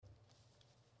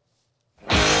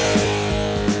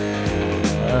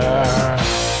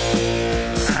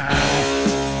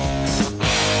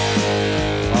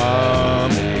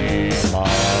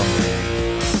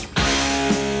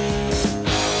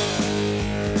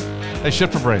Hey,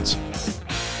 shit for brains.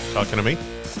 Talking to me?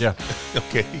 Yeah.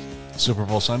 Okay. Super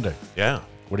Bowl Sunday. Yeah.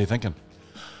 What are you thinking?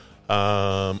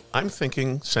 I'm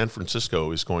thinking San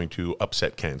Francisco is going to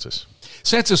upset Kansas.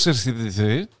 Kansas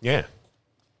City. Yeah.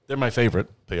 They're my favorite.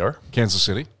 They are? Kansas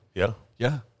City. Yeah.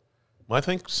 Yeah. Well, I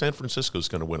think San Francisco is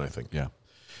going to win, I think. Yeah.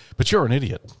 But you're an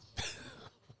idiot.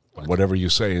 Whatever you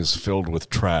say is filled with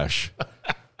trash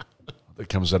that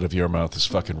comes out of your mouth is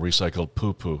fucking recycled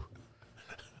poo-poo.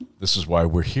 This is why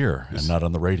we're here and not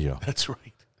on the radio. That's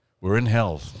right. We're in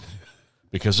hell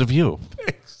because of you.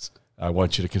 Thanks. I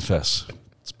want you to confess.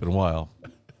 It's been a while.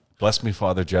 Bless me,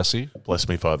 Father Jesse. Bless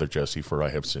me, Father Jesse, for I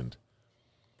have sinned.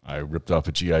 I ripped off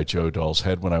a G.I. Joe doll's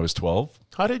head when I was 12.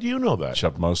 How did you know that?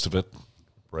 Shoved most of it.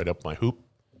 Right up my hoop.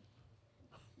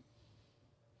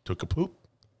 Took a poop,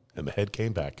 and the head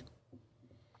came back.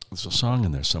 There's a song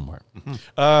in there somewhere.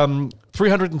 Mm-hmm.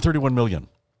 331 million.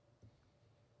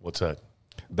 What's that?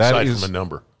 That Aside is from a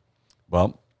number.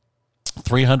 Well,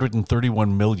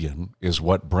 331 million is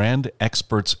what brand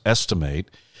experts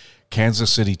estimate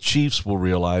Kansas City Chiefs will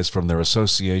realize from their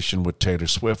association with Taylor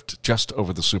Swift just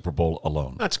over the Super Bowl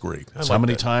alone. That's great. So how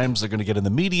many times they're going to get in the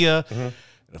media? Mm-hmm.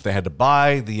 If they had to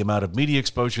buy the amount of media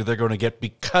exposure they're going to get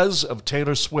because of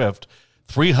Taylor Swift,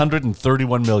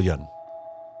 331 million.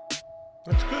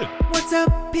 That's good. What's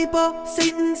up, people?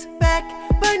 Satan's back.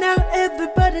 By now,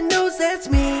 everybody knows that's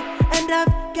me. And I've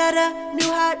got a new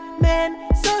hot man.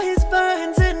 Saw his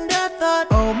vines and I thought,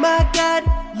 oh my god,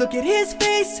 look at his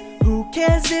face. Who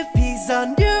cares if he's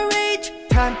underage?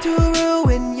 Time to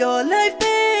ruin your life,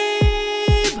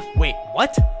 babe. Wait,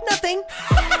 what? Nothing.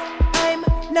 I'm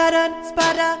not on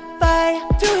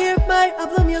Spotify. To hear my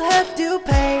album, you'll have to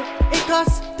pay. It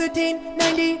costs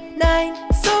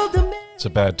 $13.99. Sold a It's a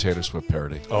bad Taylor Swift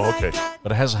parody. Oh, okay.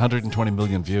 But it has 120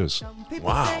 million views.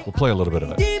 Wow. We'll play a little bit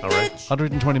of it. All right.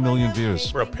 120 million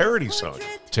views. For a parody song.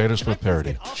 Taylor Swift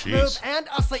parody. Jeez. and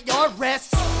I'll slit your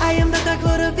wrists. I am the Dark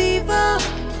Lord of Evil.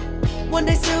 One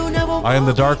day soon I won't. I am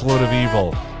the Dark Lord of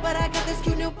Evil. But I got this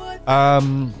cute new boy.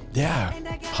 Yeah.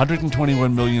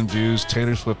 121 million views,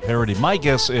 Taylor Swift parody. My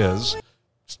guess is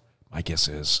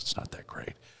it's not that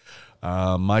great.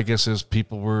 My guess is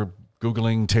people were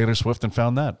Googling Taylor Swift and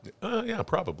found that. Yeah,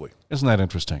 probably. Isn't that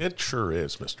interesting? It sure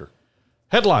is, mister.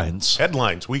 Headlines.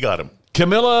 Headlines. We got them.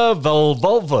 Camilla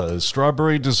Valvolva,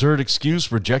 strawberry dessert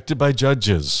excuse rejected by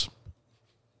judges.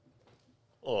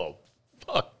 Oh,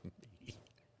 fuck me.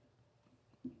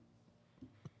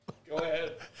 Go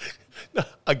ahead. No,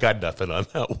 I got nothing on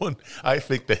that one. I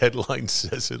think the headline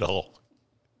says it all.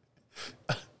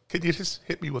 Can you just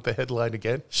hit me with the headline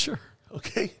again? Sure.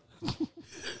 Okay.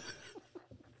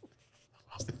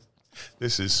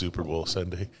 This is Super Bowl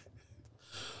Sunday.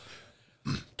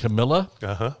 Camilla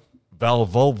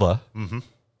Valvolva. Mm-hmm.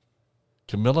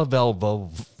 Camilla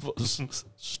Valvolva's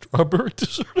strawberry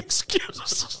dessert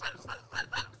excuse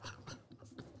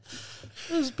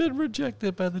has been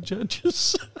rejected by the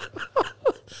judges.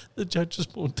 The judges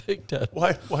won't take that.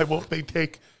 Why won't they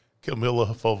take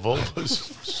Camilla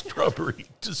Valvolva's strawberry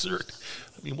dessert?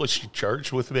 I mean, was she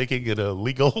charged with making an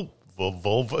illegal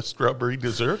Valvolva strawberry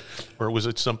dessert, or was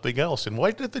it something else? And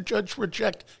why did the judge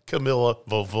reject Camilla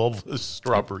Valvolva's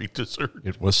strawberry dessert?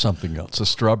 It was something else. A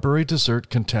strawberry dessert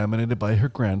contaminated by her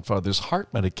grandfather's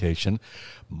heart medication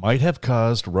might have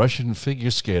caused Russian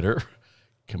figure skater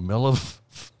Camilla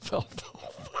Valvolva.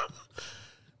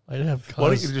 Might have caused Why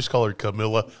don't you just call her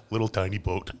Camilla Little Tiny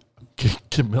Boat?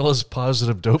 Camilla's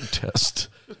positive dope test.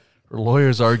 Her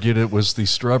lawyers argued it was the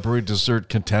strawberry dessert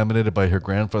contaminated by her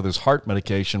grandfather's heart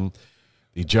medication.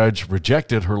 The judge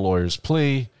rejected her lawyer's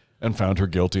plea and found her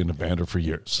guilty and banned her for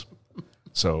years.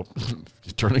 So,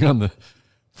 turning on the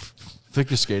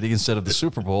figure skating instead of the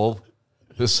Super Bowl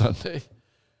this Sunday,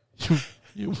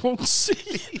 you won't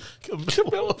see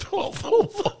Camilla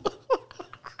Valvolva.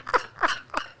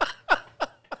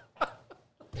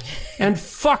 And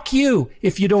fuck you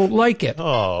if you don't like it.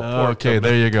 Oh, okay,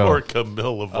 there you go. Poor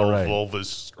Camilla Valvolva's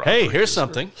strawberry Hey, here's dessert.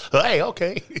 something. Hey,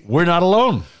 okay. We're not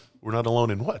alone. We're not alone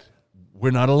in what?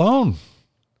 We're not alone.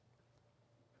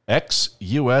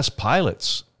 Ex-U.S.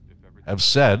 pilots have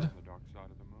said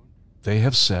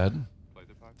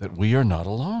that we are not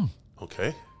alone.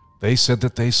 Okay. They said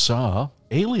that they saw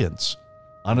aliens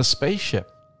on a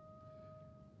spaceship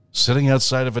sitting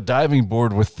outside of a diving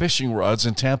board with fishing rods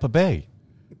in Tampa Bay.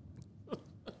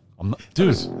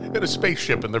 Dude. In a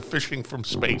spaceship, and they're fishing from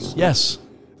space. Yes.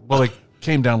 Well, they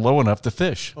came down low enough to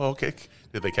fish. Oh, okay.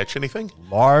 Did they catch anything?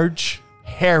 Large,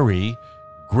 hairy,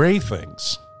 gray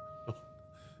things.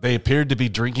 They appeared to be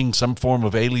drinking some form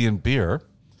of alien beer.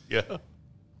 Yeah.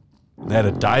 They had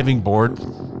a diving board.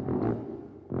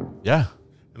 Yeah.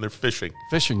 And And they're fishing.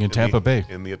 Fishing in Tampa Bay.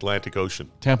 In the Atlantic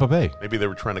Ocean. Tampa Bay. Maybe they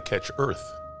were trying to catch Earth.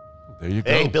 There you go.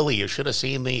 Hey, Billy, you should have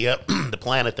seen the the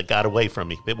planet that got away from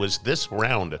me. It was this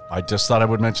round. I just thought I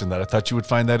would mention that. I thought you would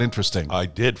find that interesting. I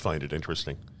did find it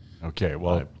interesting. Okay,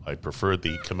 well. I preferred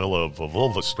the Camilla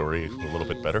Volva story a little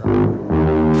bit better.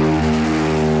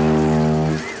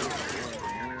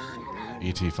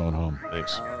 E.T. phone home.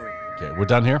 Thanks. Okay, we're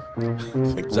done here?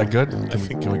 Is that good?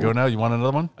 Can we go now? You want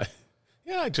another one?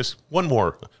 Yeah, just one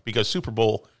more, because Super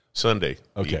Bowl Sunday,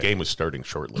 Okay. the game is starting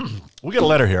shortly. We got a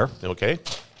letter here Okay?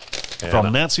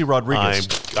 from Nancy Rodriguez.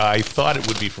 I thought it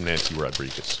would be from Nancy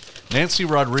Rodriguez. Nancy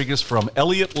Rodriguez from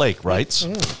Elliott Lake writes,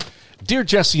 Dear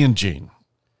Jesse and Jean,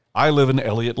 I live in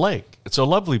Elliott Lake. It's a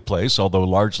lovely place, although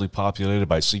largely populated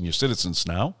by senior citizens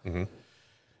now.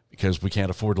 Because we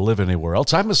can't afford to live anywhere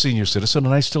else. I'm a senior citizen,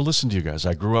 and I still listen to you guys.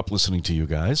 I grew up listening to you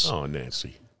guys. Oh,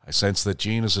 Nancy. I sense that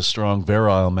Gene is a strong,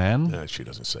 virile man, She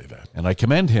doesn't say that. and I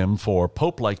commend him for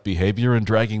Pope-like behavior and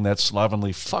dragging that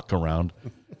slovenly fuck around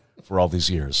for all these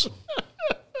years.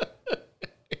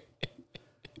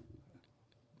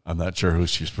 I'm not sure who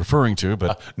she's referring to,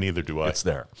 but Neither do I. it's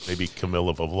there. Maybe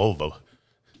Camilla Volva.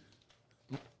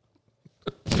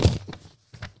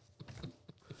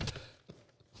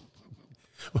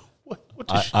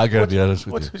 I got to be honest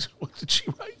with you. What did she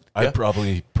write? I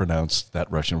probably pronounced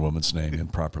that Russian woman's name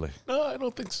improperly. No, I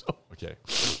don't think so. Okay.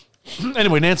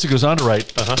 Anyway, Nancy goes on to write,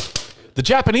 the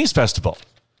Japanese festival.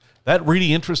 That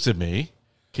really interested me.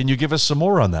 Can you give us some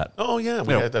more on that? Oh, yeah.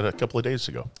 We had that a couple of days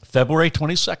ago. February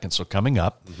 22nd, so coming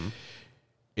up.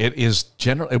 It is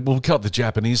we'll call it the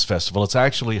Japanese festival. It's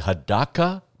actually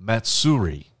Hadaka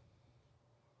Matsuri.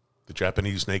 The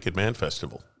Japanese Naked Man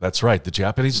Festival. That's right, the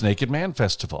Japanese Naked Man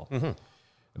Festival.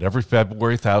 And every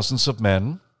February, thousands of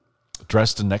men,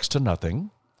 dressed in next to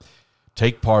nothing,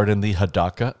 take part in the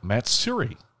Hadaka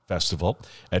Matsuri Festival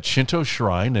at Shinto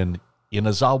Shrine in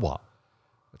Inazawa.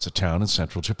 It's a town in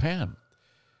central Japan.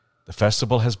 The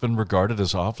festival has been regarded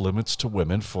as off limits to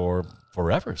women for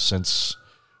forever, since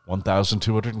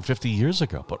 1,250 years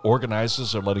ago. But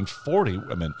organizers are letting 40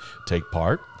 women take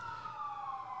part.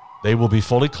 They will be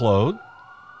fully clothed.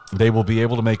 They will be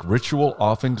able to make ritual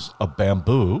offerings of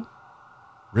bamboo.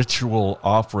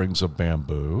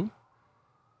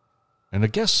 And I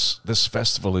guess this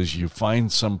festival is you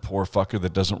find some poor fucker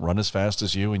that doesn't run as fast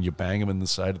as you and you bang him in the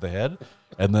side of the head,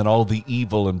 and then all the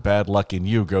evil and bad luck in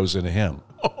you goes into him.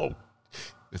 Oh.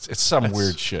 It's some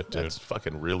weird shit, dude. That's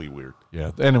fucking really weird.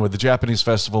 Yeah. Anyway, the Japanese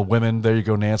festival, women, there you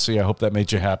go, Nancy. I hope that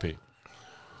made you happy.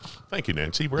 Thank you,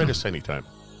 Nancy. Write us anytime.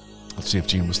 Let's see if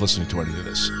Gene was listening to any of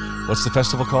this. What's the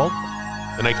festival called?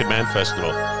 The Naked Man Festival.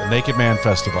 The Naked Man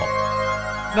Festival.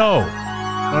 No.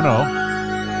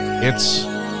 It's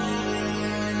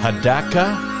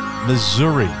Hadaka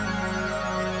Matsuri.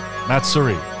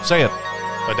 Say it.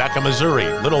 Hadaka, Missouri.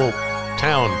 Little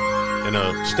town in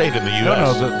a state in the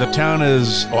U.S. No, the town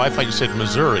is Oh, I thought you said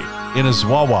Missouri.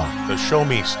 Inazawa. The Show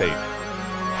Me State.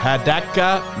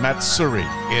 Hadaka Matsuri.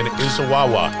 In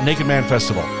Izawawa. Naked Man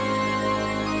Festival.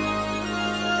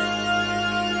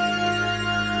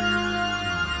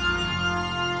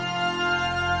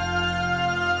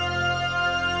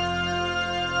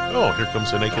 Oh, here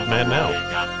comes the Naked Man now.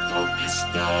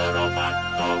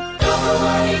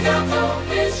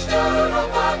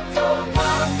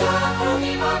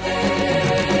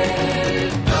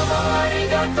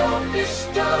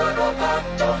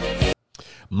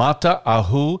 Mata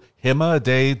ahu hima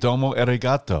de domo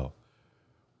arigato,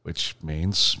 which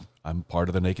means I'm part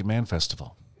of the Naked Man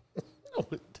Festival. No,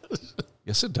 it does.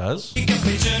 Yes, it does. You got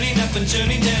me turning up and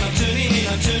turning down, I'm turning in,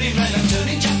 I'm turning right, I'm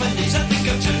turning Japanese, I think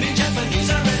I'm turning Japanese,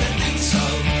 I really think so.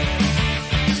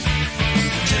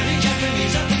 Turning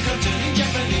Japanese, I think I'm turning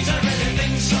Japanese, I really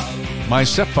think so. My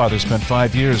stepfather spent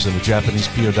 5 years in a Japanese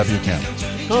POW camp.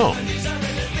 Oh.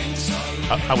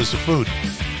 How was the food?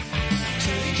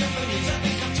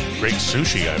 Great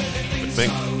sushi, I would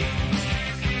think.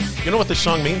 You know what this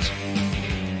song means?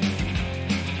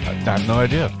 I have no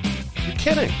idea. You're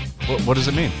kidding. What does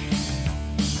it mean?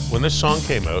 When this song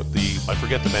came out, I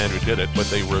forget the band who did it, but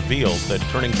they revealed that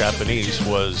turning Japanese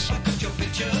was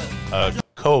a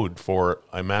code for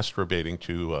I'm masturbating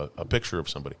to a picture of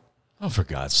somebody. Oh, for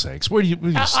God's sakes. Where do you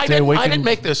I stay awake? didn't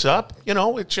make this up.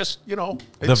 It's just,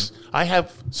 I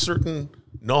have certain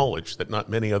knowledge that not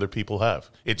many other people have.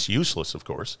 It's useless, of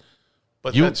course,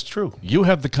 but that's true. You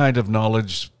have the kind of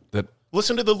knowledge that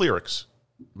Listen to the lyrics.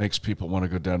 makes people want to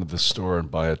go down to the store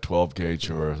and buy a 12 gauge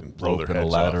or a blow rope their and a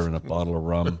heads ladder off. and a bottle of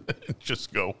rum.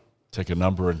 Just go. Take a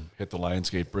number and hit the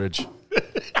Lionsgate Bridge. Take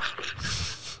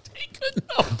a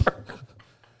number.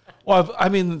 Well, I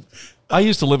mean, I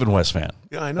used to live in West Van.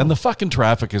 Yeah, I know. And the fucking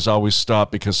traffic is always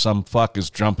stopped because some fuck is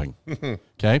jumping.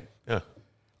 Okay? Yeah.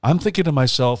 I'm thinking to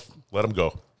myself, Let them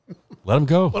go. let him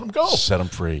go. Let 'em go. Set him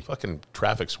free. Fucking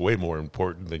traffic's way more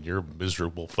important than your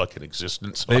miserable fucking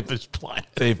existence on this planet.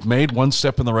 They've made one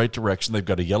step in the right direction. They've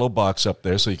got a yellow box up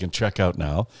there so you can check out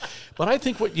now. But I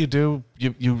think what you do,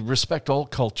 you respect all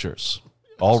cultures,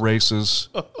 all races,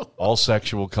 all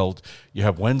sexual cult. You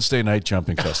have Wednesday night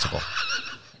jumping festival.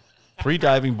 3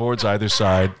 diving boards either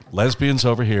side, lesbians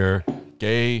over here,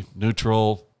 gay,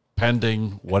 neutral,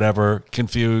 pending, whatever,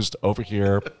 confused over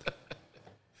here.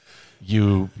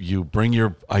 You bring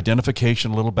your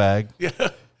identification little bag. Yeah.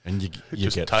 And you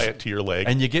Just get tie it to your leg.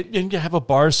 and you have a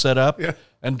bar set up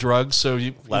and drugs. So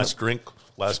Last drink,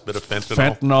 last bit of fentanyl.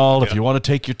 fentanyl. If Yeah. you want to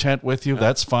take your tent with you,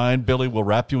 that's fine. Billy will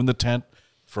wrap you in the tent,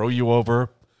 throw you over.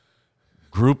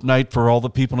 Group night for all the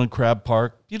people in Crab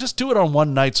Park. You just do it on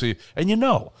one night,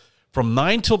 from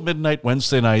 9 till midnight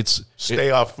Wednesday nights. Stay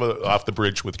off the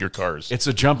bridge with your cars. It's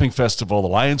a jumping festival. The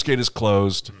Lions Gate is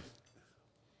closed.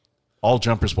 All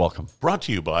jumpers welcome. Brought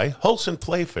to you by Hulson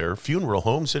Playfair Funeral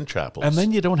Homes and Chapels. And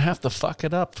then you don't have to fuck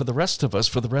it up for the rest of us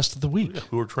for the rest of the week.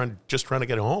 who are just trying to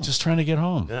get home. Just trying to get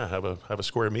home. Yeah, have a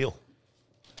square meal.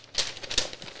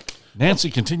 Nancy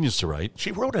continues to write.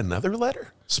 She wrote another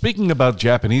letter. Speaking about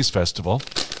Japanese festival,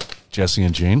 Jesse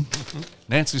and Jean,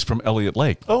 Nancy's from Elliott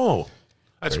Lake. Oh,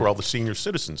 that's where all the senior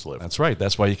citizens live. That's right.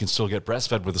 That's why you can still get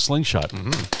breastfed with a slingshot.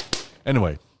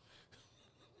 Anyway,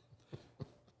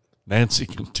 Nancy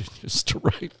continues to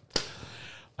write.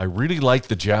 I really like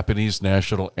the Japanese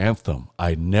national anthem.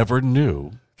 I never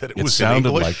knew That it it was in sounded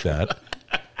English. like that.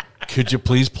 Could you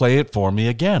please play it for me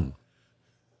again?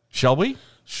 Shall we?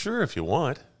 Sure, if you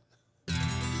want.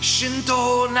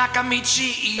 Shinto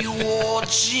Nakamichi Iwo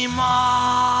Jima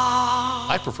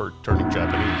I prefer turning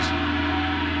Japanese.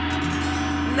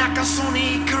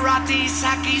 Nakasoni Karate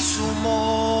Saki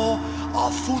Sumo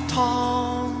of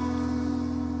Futon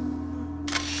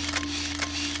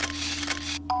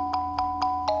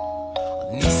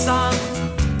Nissan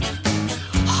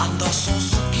Honda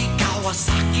Suzuki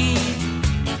Kawasaki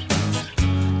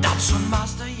Datsun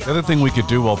Mazda The other thing we could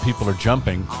do while people are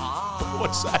jumping,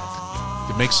 What's that?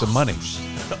 to make some money.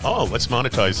 Oh, let's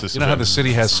monetize this. You know how the event.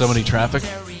 city has so many traffic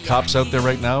cops out there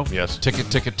right now? Yes. Ticket.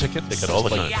 Ticket all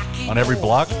the Like, time. on every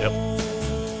block? Yep.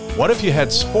 What if you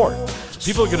had sport?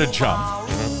 People are going to jump.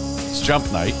 It's jump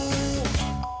night.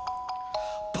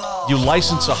 You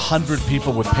license 100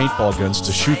 people with paintball guns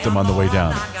to shoot them on the way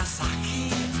down.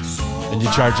 And you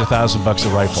charge $1,000 a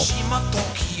rifle.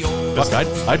 Fuck,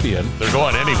 I'd be in. They're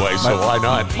going anyway, so why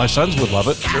not? My sons would love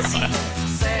it.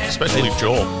 Especially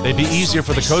Joel. They'd be easier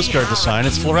for the Coast Guard to sign.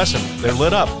 It's fluorescent. They're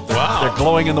lit up. Wow. They're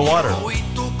glowing in the water.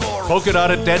 Polka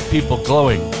dotted dead people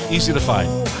glowing. Easy to find.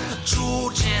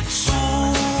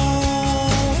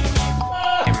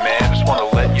 Hey man, just want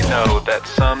to let you know that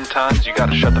sometimes you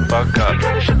gotta shut the fuck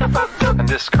up. And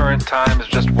this current time is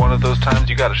just one of those times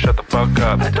you gotta shut the fuck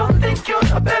up. I don't think you're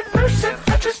a bad person.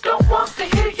 I just don't want to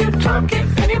hear you talking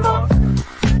anymore.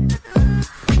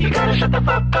 You gotta shut the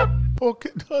fuck up. Polka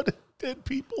dotted dead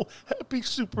people. Happy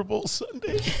Super Bowl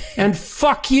Sunday. And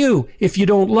fuck you if you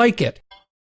don't like it.